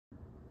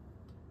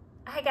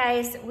Hi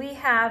guys, we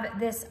have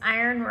this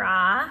Iron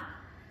Raw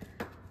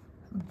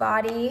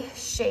body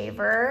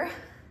shaver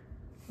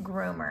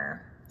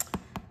groomer,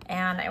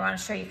 and I want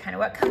to show you kind of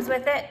what comes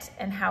with it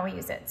and how we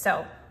use it.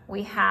 So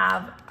we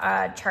have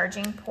a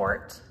charging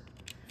port.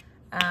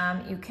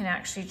 You can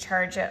actually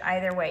charge it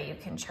either way. You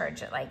can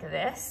charge it like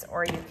this,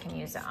 or you can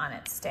use it on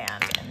its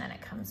stand, and then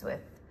it comes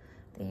with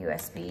the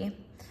USB.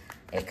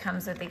 It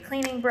comes with a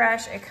cleaning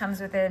brush. It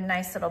comes with a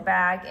nice little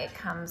bag. It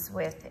comes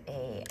with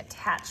a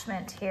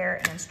attachment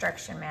here, an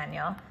instruction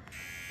manual,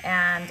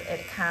 and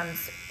it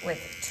comes with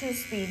 2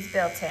 speeds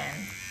built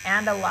in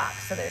and a lock.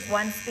 So there's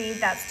 1 speed,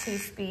 that's 2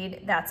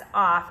 speed, that's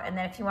off. And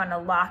then if you want to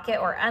lock it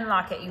or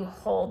unlock it, you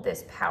hold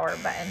this power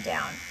button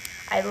down.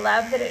 I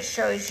love that it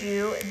shows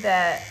you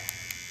the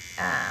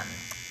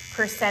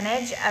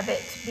percentage of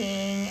it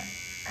being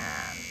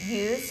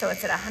used. So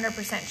it's at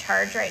 100%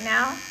 charge right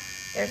now.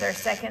 There's our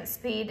 2nd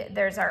speed,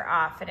 there's our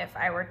off. And if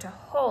I were to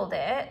hold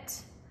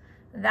it,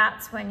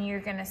 that's when you're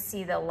gonna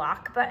see the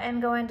lock button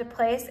go into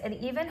place. It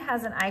even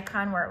has an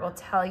icon where it will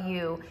tell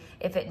you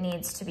if it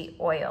needs to be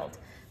oiled.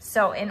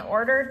 So in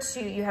order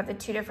to, you have the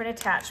 2 different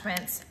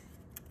attachments.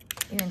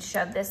 You can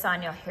shove this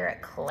on, you'll hear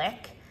it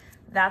click.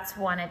 That's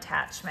one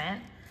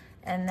attachment.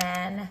 And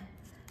then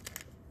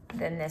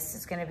this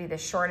is gonna be the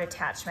short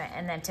attachment.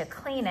 And then to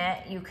clean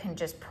it, you can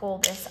just pull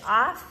this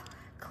off,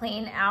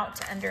 clean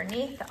out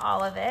underneath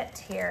all of it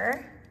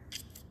here,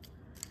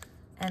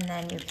 and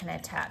then you can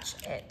attach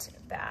it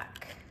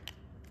back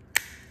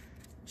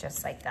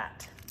just like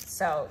that.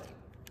 So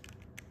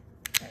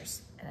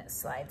and it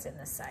slides in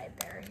the side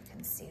there. You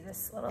can see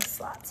this little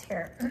slots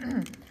here.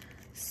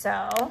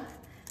 So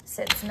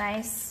sits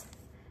nice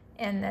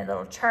in the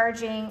little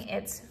charging.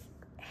 It's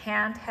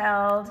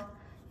handheld.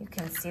 You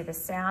can see the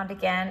sound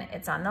again.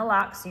 It's on the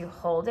lock, so you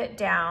hold it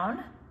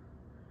down.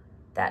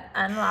 That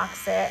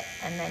unlocks it,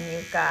 and then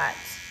you've got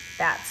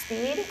that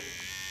speed,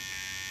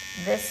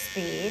 this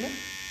speed,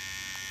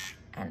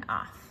 and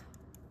off.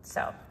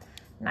 So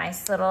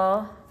nice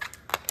little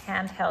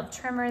handheld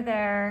trimmer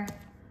there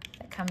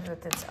that comes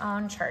with its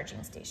own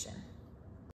charging station.